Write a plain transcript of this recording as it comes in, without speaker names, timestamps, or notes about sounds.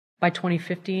By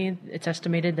 2050, it's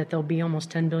estimated that there'll be almost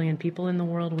 10 billion people in the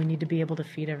world. We need to be able to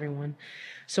feed everyone.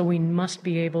 So we must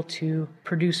be able to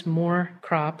produce more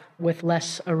crop with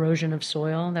less erosion of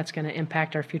soil. That's going to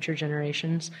impact our future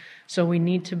generations. So we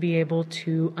need to be able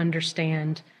to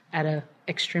understand at an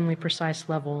extremely precise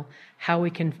level how we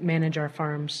can manage our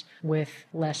farms with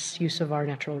less use of our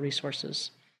natural resources.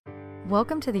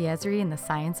 Welcome to the Esri and the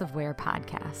Science of Where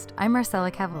podcast. I'm Marcela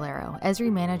Cavallero,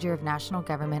 Esri Manager of National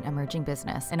Government Emerging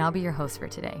Business, and I'll be your host for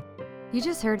today. You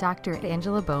just heard Dr.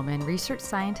 Angela Bowman, research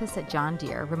scientist at John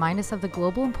Deere, remind us of the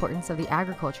global importance of the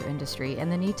agriculture industry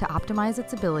and the need to optimize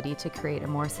its ability to create a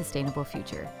more sustainable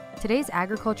future. Today's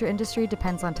agriculture industry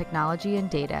depends on technology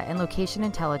and data and location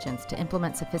intelligence to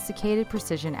implement sophisticated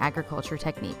precision agriculture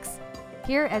techniques.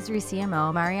 Here, Esri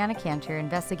CMO Mariana Cantor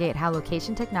investigate how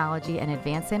location technology and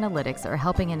advanced analytics are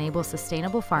helping enable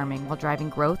sustainable farming while driving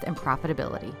growth and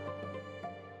profitability.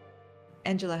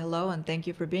 Angela, hello, and thank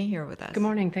you for being here with us. Good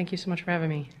morning. Thank you so much for having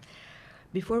me.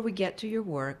 Before we get to your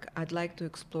work, I'd like to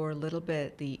explore a little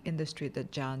bit the industry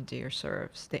that John Deere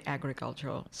serves, the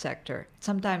agricultural sector.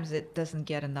 Sometimes it doesn't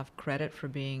get enough credit for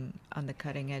being on the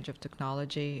cutting edge of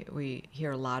technology. We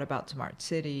hear a lot about smart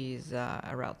cities,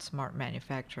 around smart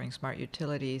manufacturing, smart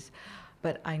utilities,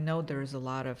 but I know there's a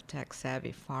lot of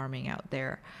tech-savvy farming out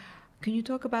there. Can you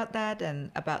talk about that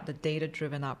and about the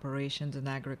data-driven operations in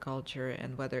agriculture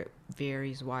and whether it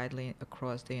varies widely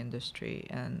across the industry,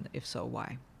 and if so,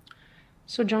 why?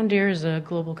 So John Deere is a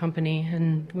global company,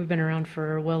 and we've been around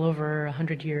for well over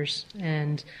 100 years.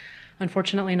 And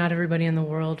unfortunately, not everybody in the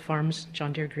world farms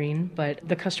John Deere green, but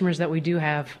the customers that we do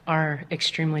have are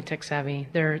extremely tech-savvy.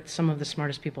 They're some of the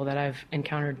smartest people that I've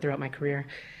encountered throughout my career.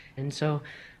 And so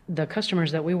the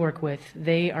customers that we work with,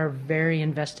 they are very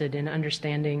invested in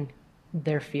understanding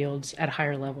their fields at a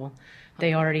higher level.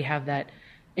 They already have that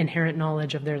inherent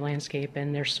knowledge of their landscape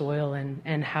and their soil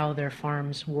and how their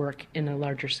farms work in a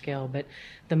larger scale. But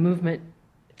the movement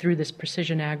through this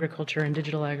precision agriculture and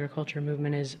digital agriculture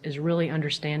movement is really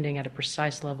understanding at a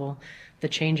precise level the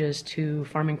changes to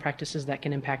farming practices that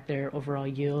can impact their overall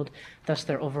yield, thus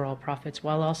their overall profits,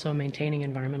 while also maintaining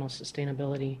environmental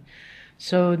sustainability.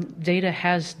 So data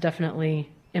has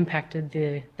definitely impacted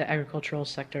the agricultural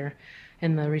sector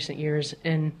in the recent years.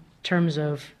 In terms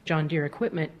of John Deere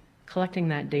equipment, collecting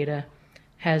that data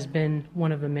has been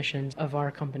one of the missions of our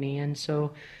company. And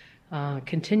so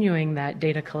continuing that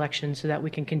data collection so that we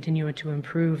can continue to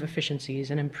improve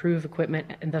efficiencies and improve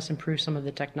equipment and thus improve some of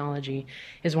the technology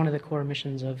is one of the core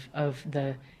missions of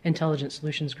the Intelligent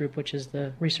Solutions Group, which is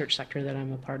the research sector that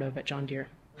I'm a part of at John Deere.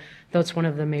 That's one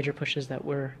of the major pushes that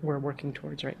we're working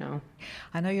towards right now.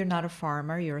 I know you're not a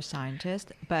farmer, you're a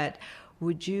scientist, but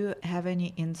would you have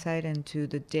any insight into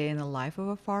the day in the life of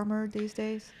a farmer these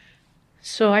days?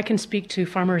 So I can speak to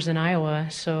farmers in Iowa.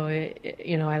 So,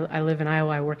 I live in Iowa,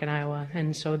 I work in Iowa.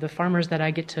 And so the farmers that I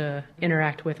get to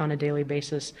interact with on a daily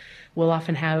basis will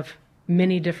often have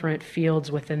many different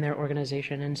fields within their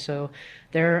organization. And so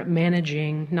they're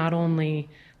managing not only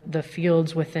the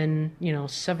fields within,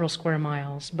 several square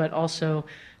miles, but also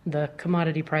the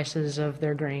commodity prices of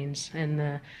their grains and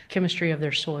the chemistry of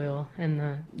their soil and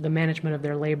the management of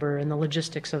their labor and the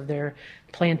logistics of their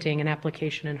planting and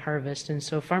application and harvest. And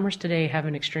so farmers today have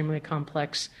an extremely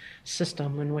complex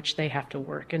system in which they have to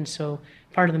work. And so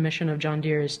part of the mission of John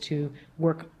Deere is to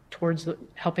work towards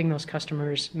helping those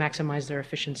customers maximize their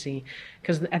efficiency,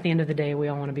 because at the end of the day, we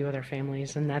all want to be with our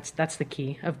families. And that's the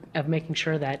key of making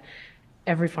sure that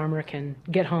every farmer can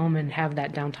get home and have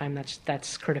that downtime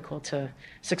that's critical to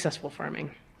successful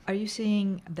farming. Are you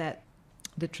seeing that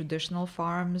the traditional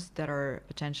farms that are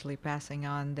potentially passing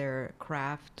on their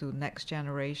craft to next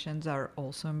generations are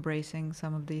also embracing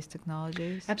some of these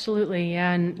technologies? Absolutely,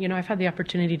 yeah. And I've had the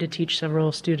opportunity to teach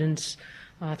several students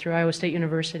through Iowa State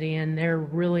University, and they're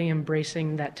really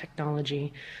embracing that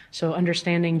technology. So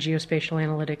understanding geospatial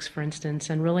analytics, for instance,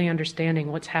 and really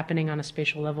understanding what's happening on a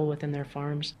spatial level within their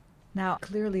farms. Now,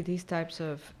 clearly these types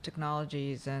of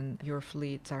technologies and your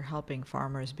fleets are helping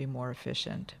farmers be more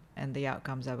efficient, and the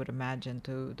outcomes, I would imagine,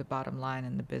 to the bottom line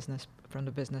in the business, from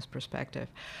the business perspective.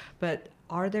 But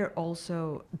are there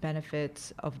also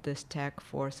benefits of this tech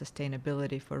for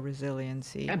sustainability, for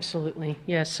resiliency? Absolutely,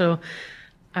 yes. So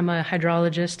I'm a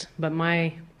hydrologist, but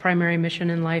my primary mission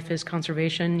in life is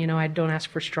conservation. I don't ask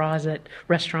for straws at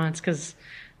restaurants because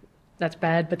that's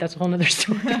bad, but that's a whole nother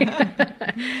story.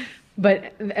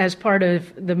 But as part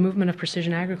of the movement of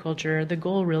precision agriculture, the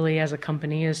goal really as a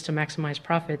company is to maximize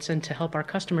profits and to help our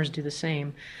customers do the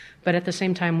same. But at the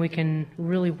same time, we can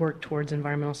really work towards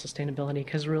environmental sustainability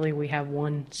because really we have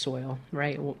one soil,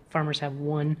 right? Farmers have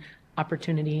one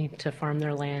opportunity to farm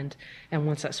their land. And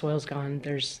once that soil's gone,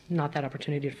 there's not that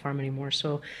opportunity to farm anymore.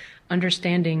 So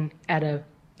understanding at a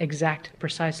exact,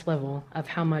 precise level of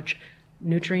how much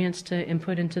nutrients to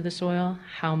input into the soil,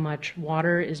 how much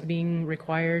water is being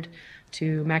required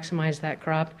to maximize that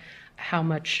crop, how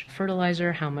much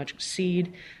fertilizer, how much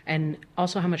seed, and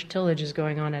also how much tillage is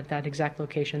going on at that exact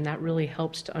location. That really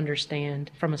helps to understand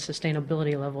from a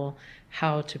sustainability level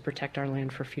how to protect our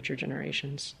land for future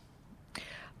generations.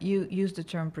 You used the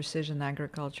term precision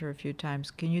agriculture a few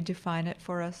times. Can you define it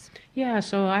for us? Yeah,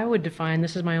 so I would define,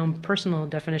 this is my own personal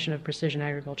definition of precision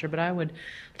agriculture, but I would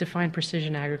define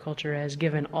precision agriculture as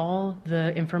given all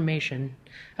the information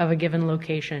of a given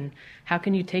location, how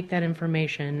can you take that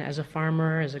information as a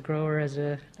farmer, as a grower, as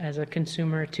a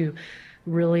consumer to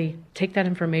really take that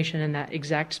information in that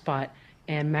exact spot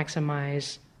and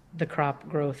maximize the crop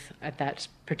growth at that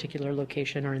particular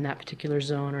location or in that particular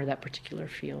zone or that particular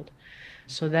field.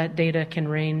 So that data can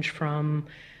range from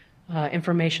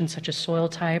information such as soil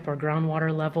type or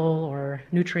groundwater level or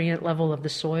nutrient level of the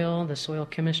soil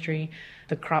chemistry,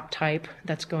 the crop type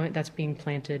that's being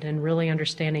planted, and really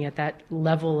understanding at that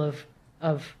level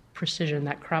of precision,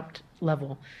 that cropped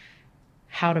level,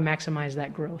 how to maximize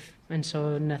that growth. And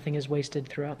so nothing is wasted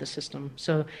throughout the system.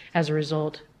 So as a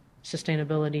result,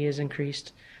 sustainability is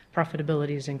increased,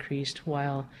 profitability is increased,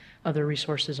 while other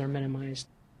resources are minimized.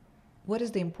 What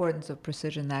is the importance of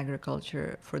precision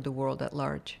agriculture for the world at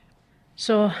large?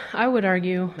 So I would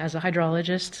argue, as a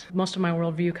hydrologist, most of my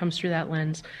worldview comes through that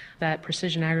lens, that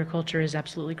precision agriculture is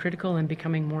absolutely critical and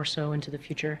becoming more so into the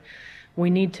future. We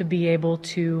need to be able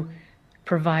to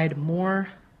provide more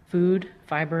food,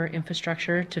 fiber,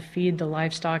 infrastructure to feed the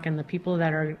livestock and the people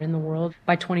that are in the world.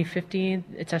 By 2050,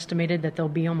 it's estimated that there'll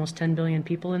be almost 10 billion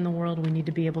people in the world. We need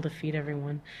to be able to feed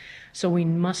everyone. So we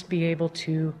must be able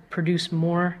to produce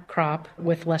more crop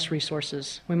with less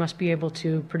resources. We must be able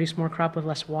to produce more crop with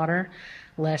less water,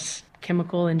 less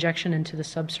chemical injection into the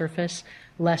subsurface,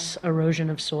 less erosion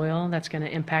of soil that's going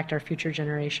to impact our future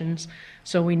generations.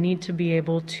 So we need to be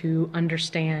able to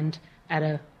understand at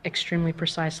an extremely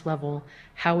precise level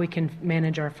how we can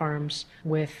manage our farms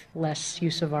with less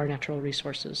use of our natural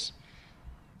resources.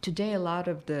 Today, a lot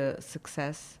of the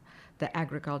success that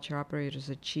agriculture operators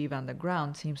achieve on the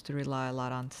ground seems to rely a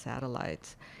lot on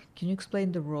satellites. Can you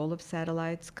explain the role of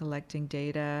satellites collecting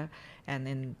data and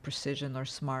in precision or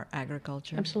smart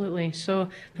agriculture? Absolutely. So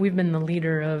we've been the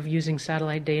leader of using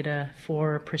satellite data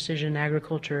for precision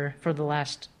agriculture for the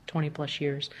last 20 plus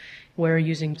years, where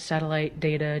using satellite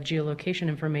data, geolocation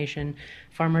information,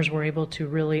 farmers were able to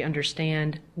really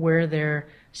understand where their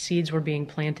seeds were being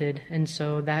planted. And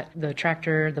so that the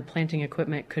tractor, the planting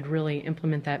equipment could really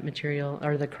implement that material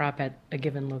or the crop at a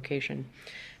given location.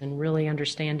 And really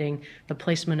understanding the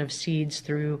placement of seeds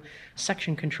through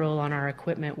section control on our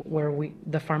equipment where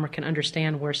the farmer can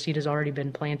understand where seed has already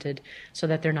been planted so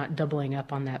that they're not doubling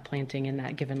up on that planting in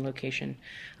that given location,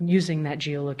 using that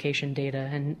geolocation data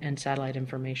and satellite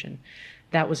information.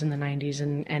 That was in the 90s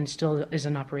and still is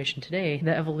in operation today.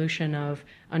 The evolution of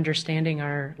understanding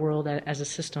our world as a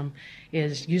system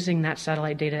is using that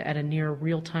satellite data at a near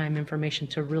real-time information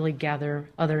to really gather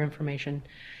other information.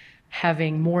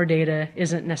 Having more data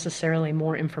isn't necessarily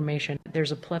more information.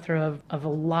 There's a plethora of a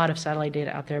lot of satellite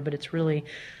data out there, but it's really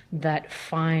that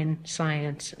fine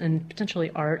science and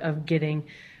potentially art of getting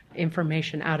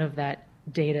information out of that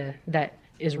data that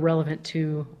is relevant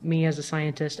to me as a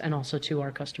scientist and also to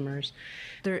our customers.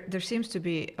 There seems to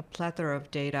be a plethora of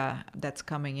data that's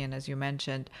coming in, as you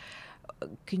mentioned.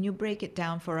 Can you break it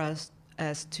down for us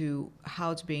as to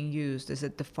how it's being used? Is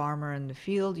it the farmer in the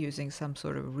field using some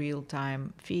sort of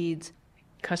real-time feeds?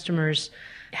 Customers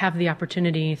have the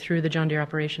opportunity through the John Deere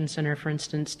Operations Center, for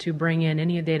instance, to bring in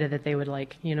any data that they would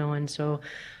like, and so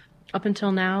up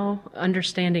until now,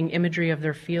 understanding imagery of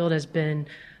their field has been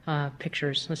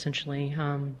pictures, essentially,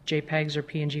 JPEGs or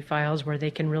PNG files where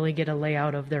they can really get a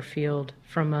layout of their field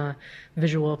from a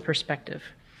visual perspective.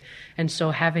 And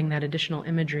so having that additional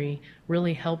imagery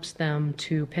really helps them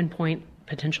to pinpoint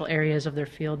potential areas of their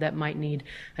field that might need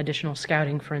additional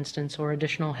scouting, for instance, or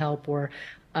additional help, or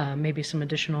maybe some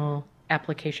additional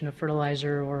application of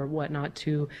fertilizer or whatnot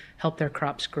to help their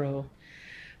crops grow.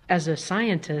 As a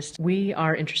scientist, we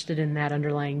are interested in that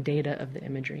underlying data of the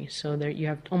imagery. So there you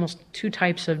have almost two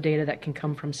types of data that can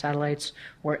come from satellites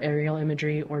or aerial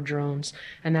imagery or drones.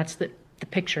 And that's the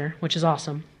picture, which is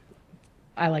awesome.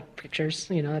 I like pictures,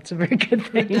 that's a very good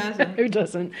thing. Who doesn't? Who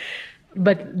doesn't?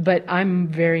 But I'm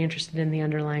very interested in the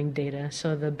underlying data,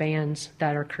 so the bands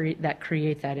that create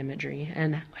that imagery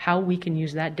and how we can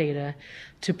use that data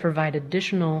to provide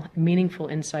additional meaningful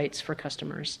insights for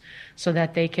customers so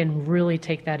that they can really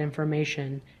take that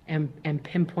information and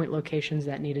pinpoint locations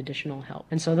that need additional help.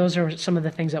 And so those are some of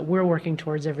the things that we're working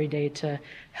towards every day to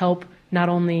help not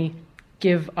only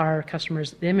give our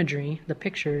customers the imagery, the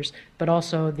pictures, but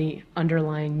also the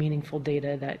underlying meaningful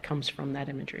data that comes from that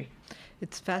imagery.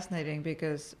 It's fascinating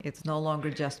because it's no longer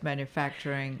just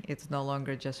manufacturing, it's no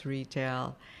longer just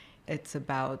retail, it's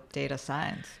about data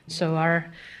science. So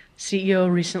our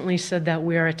CEO recently said that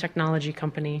we are a technology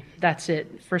company. That's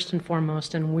it, first and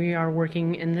foremost, and we are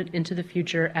working into the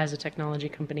future as a technology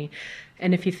company.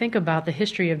 And if you think about the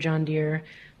history of John Deere,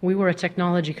 we were a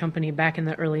technology company back in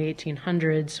the early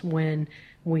 1800s when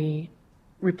we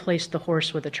replaced the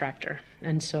horse with a tractor.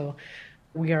 And so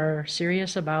we are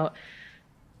serious about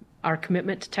our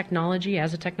commitment to technology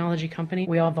as a technology company.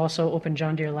 We have also opened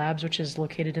John Deere Labs, which is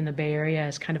located in the Bay Area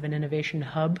as kind of an innovation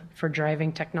hub for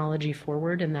driving technology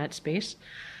forward in that space.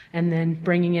 And then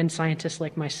bringing in scientists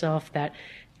like myself that,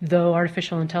 though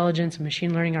artificial intelligence and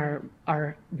machine learning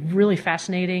are really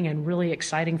fascinating and really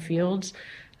exciting fields,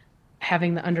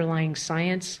 having the underlying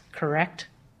science correct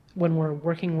when we're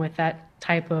working with that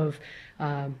type of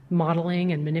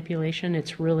modeling and manipulation,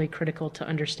 it's really critical to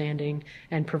understanding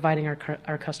and providing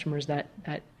our customers that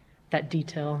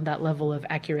detail, that level of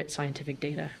accurate scientific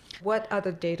data. What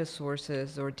other data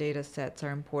sources or data sets are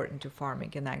important to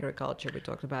farming and agriculture? We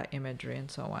talked about imagery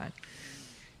and so on.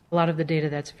 A lot of the data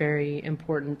that's very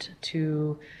important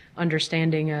to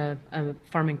understanding a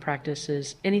farming practice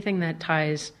is anything that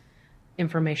ties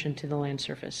information to the land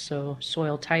surface. So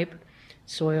soil type,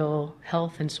 soil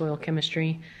health and soil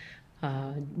chemistry,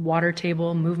 water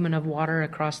table, movement of water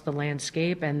across the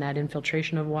landscape and that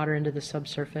infiltration of water into the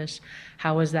subsurface.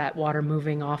 How is that water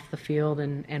moving off the field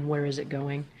and where is it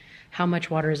going? How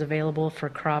much water is available for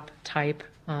crop type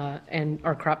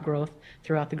or crop growth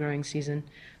throughout the growing season?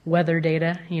 Weather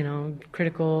data,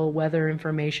 critical weather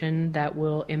information that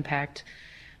will impact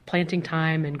planting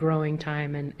time and growing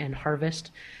time and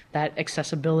harvest, that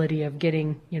accessibility of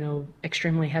getting,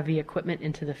 extremely heavy equipment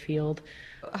into the field.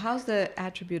 How's the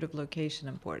attribute of location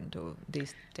important to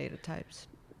these data types?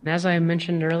 As I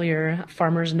mentioned earlier,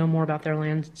 farmers know more about their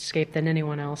landscape than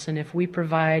anyone else, and if we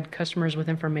provide customers with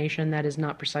information that is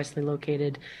not precisely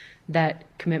located, that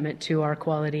commitment to our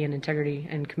quality and integrity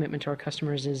and commitment to our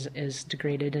customers is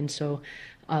degraded. And so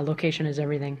location is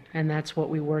everything, and that's what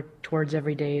we work towards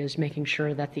every day, is making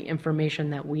sure that the information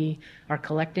that we are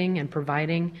collecting and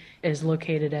providing is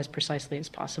located as precisely as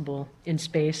possible in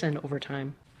space and over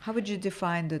time. How would you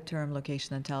define the term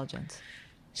location intelligence?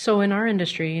 So in our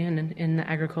industry and in the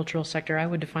agricultural sector, I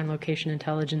would define location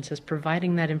intelligence as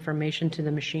providing that information to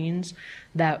the machines,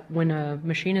 that when a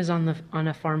machine is on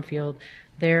a farm field,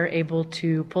 they're able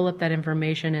to pull up that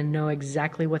information and know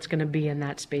exactly what's going to be in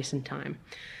that space and time.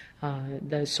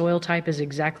 The soil type is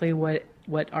exactly what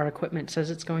our equipment says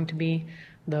it's going to be.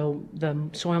 The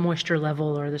soil moisture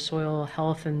level or the soil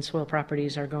health and soil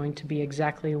properties are going to be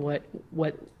exactly what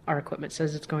our equipment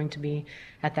says it's going to be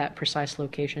at that precise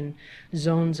location.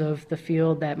 Zones of the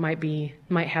field that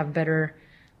might have better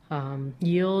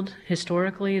yield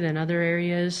historically than other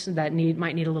areas that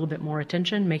might need a little bit more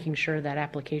attention, making sure that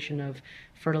application of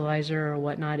fertilizer or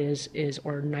whatnot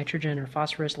or nitrogen or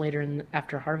phosphorus later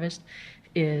after harvest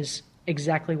is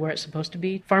exactly where it's supposed to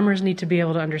be. Farmers need to be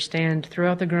able to understand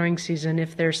throughout the growing season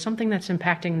if there's something that's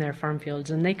impacting their farm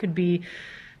fields, and they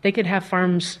could have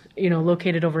farms,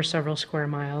 located over several square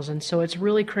miles. And so it's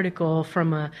really critical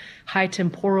from a high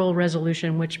temporal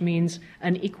resolution, which means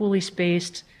an equally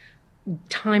spaced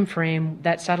time frame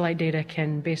that satellite data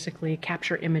can basically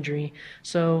capture imagery.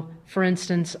 So for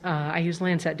instance, I use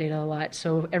Landsat data a lot.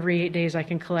 So every 8 days I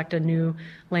can collect a new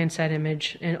Landsat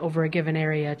image over a given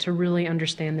area to really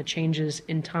understand the changes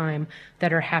in time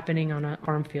that are happening on a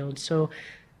farm field. So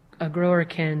a grower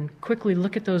can quickly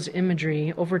look at those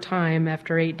imagery over time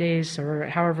after 8 days or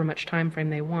however much time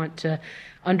frame they want to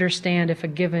understand if a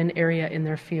given area in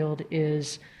their field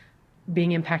is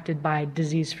being impacted by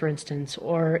disease, for instance,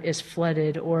 or is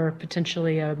flooded, or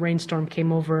potentially a rainstorm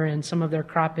came over and some of their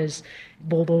crop is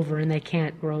bowled over and they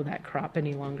can't grow that crop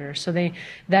any longer. So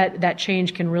that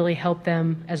change can really help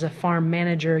them as a farm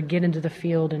manager get into the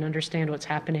field and understand what's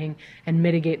happening and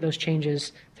mitigate those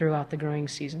changes throughout the growing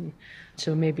season.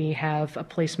 So maybe have a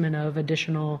placement of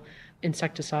additional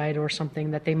insecticide or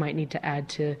something that they might need to add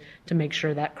to make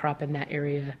sure that crop in that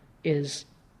area is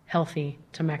healthy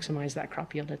to maximize that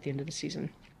crop yield at the end of the season.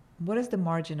 What is the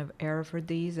margin of error for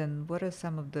these, and what are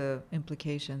some of the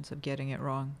implications of getting it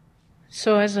wrong?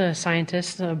 So as a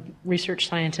scientist, a research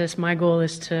scientist, my goal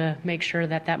is to make sure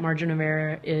that that margin of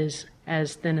error is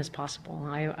as thin as possible.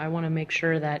 I want to make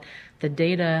sure that the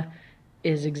data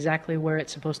is exactly where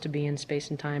it's supposed to be in space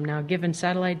and time. Now, given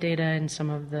satellite data and some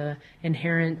of the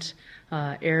inherent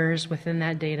errors within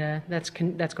that data, that's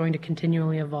going to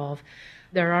continually evolve.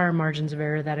 There are margins of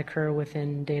error that occur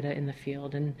within data in the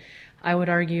field, and I would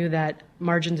argue that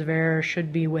margins of error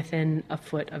should be within a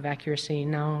foot of accuracy.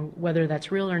 Now, whether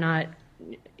that's real or not,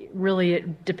 really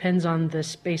it depends on the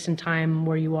space and time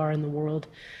where you are in the world.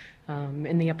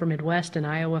 In the upper Midwest, in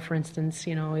Iowa, for instance,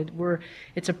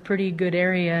 it's a pretty good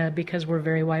area because we're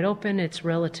very wide open. It's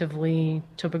relatively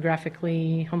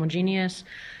topographically homogeneous.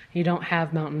 You don't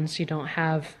have mountains. You don't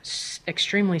have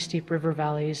extremely steep river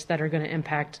valleys that are going to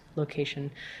impact location.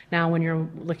 Now, when you're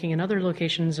looking in other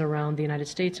locations around the United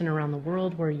States and around the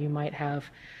world where you might have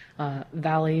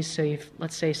valleys, so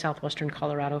let's say southwestern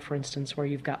Colorado, for instance, where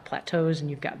you've got plateaus and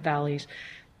you've got valleys,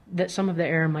 that some of the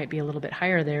error might be a little bit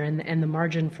higher there, and the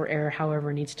margin for error,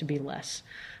 however, needs to be less,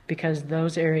 because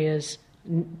those areas,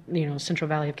 Central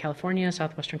Valley of California,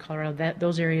 southwestern Colorado,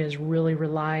 those areas really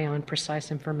rely on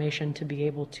precise information to be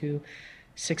able to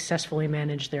successfully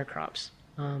manage their crops.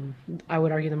 I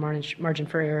would argue the margin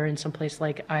for error in some place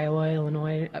like Iowa,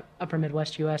 Illinois, upper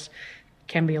Midwest U.S.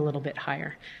 can be a little bit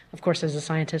higher. Of course, as a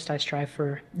scientist, I strive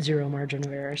for zero margin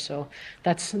of error, so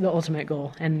that's the ultimate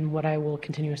goal and what I will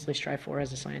continuously strive for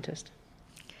as a scientist.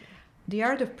 The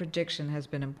art of prediction has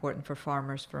been important for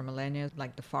farmers for millennia,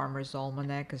 like the Farmer's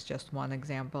Almanac is just one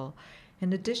example.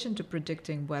 In addition to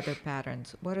predicting weather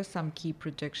patterns, what are some key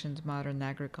predictions modern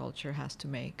agriculture has to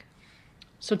make?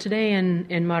 So today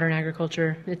in modern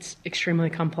agriculture, it's extremely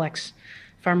complex.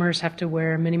 Farmers have to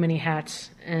wear many, many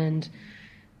hats, and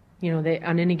they,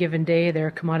 on any given day,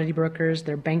 they're commodity brokers,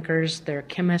 they're bankers, they're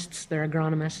chemists, they're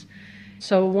agronomists.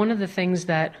 So one of the things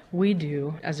that we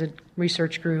do as a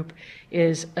research group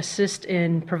is assist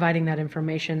in providing that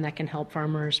information that can help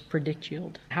farmers predict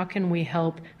yield. How can we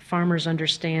help farmers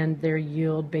understand their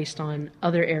yield based on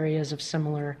other areas of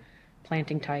similar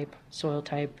planting type, soil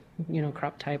type,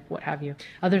 crop type, what have you?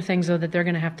 Other things, though, that they're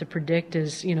going to have to predict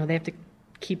is, they have to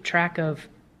keep track of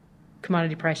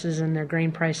commodity prices and their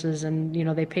grain prices, and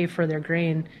they pay for their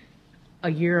grain a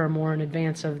year or more in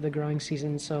advance of the growing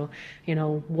season. So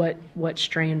what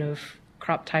strain of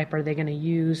crop type are they going to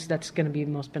use that's going to be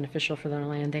most beneficial for their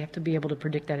land? They have to be able to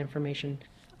predict that information.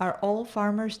 Are all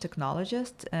farmers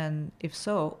technologists, and if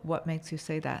so, what makes you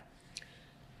say that?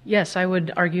 Yes, I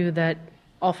would argue that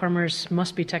all farmers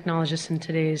must be technologists in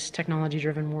today's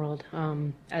technology-driven world.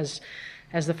 As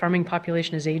the farming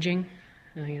population is aging,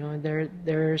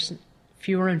 there's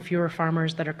fewer and fewer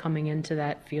farmers that are coming into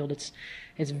that field. It's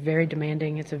very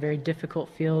demanding. It's a very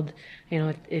difficult field.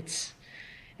 It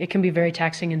can be very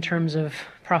taxing in terms of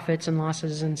profits and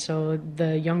losses, and so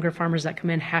the younger farmers that come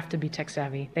in have to be tech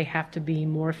savvy. They have to be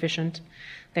more efficient.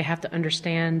 They have to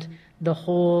understand the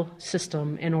whole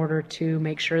system in order to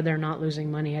make sure they're not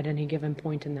losing money at any given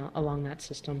point along that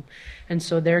system. And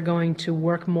so they're going to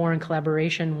work more in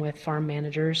collaboration with farm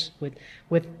managers, with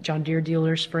John Deere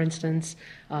dealers, for instance,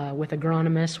 with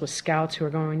agronomists, with scouts who are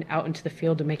going out into the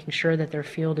field to making sure that their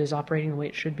field is operating the way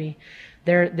it should be.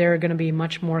 They're going to be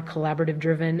much more collaborative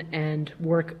driven and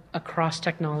work across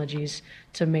technologies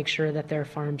to make sure that their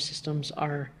farm systems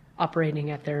are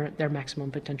operating at their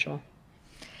maximum potential.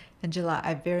 Angela,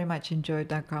 I very much enjoyed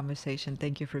that conversation.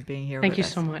 Thank you for being here Thank with you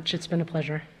us. so much. It's been a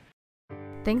pleasure.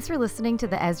 Thanks for listening to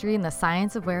the Esri and the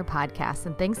Science of Where podcast,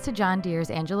 and thanks to John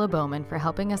Deere's Angela Bowman for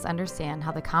helping us understand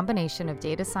how the combination of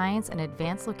data science and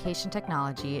advanced location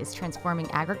technology is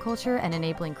transforming agriculture and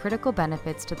enabling critical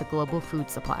benefits to the global food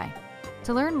supply.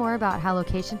 To learn more about how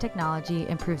location technology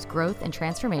improves growth and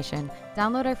transformation,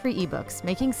 download our free ebooks,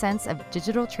 Making Sense of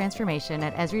Digital Transformation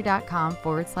at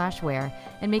Esri.com/where,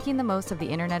 and Making the Most of the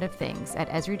Internet of Things at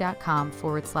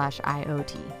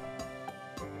Esri.com/IoT.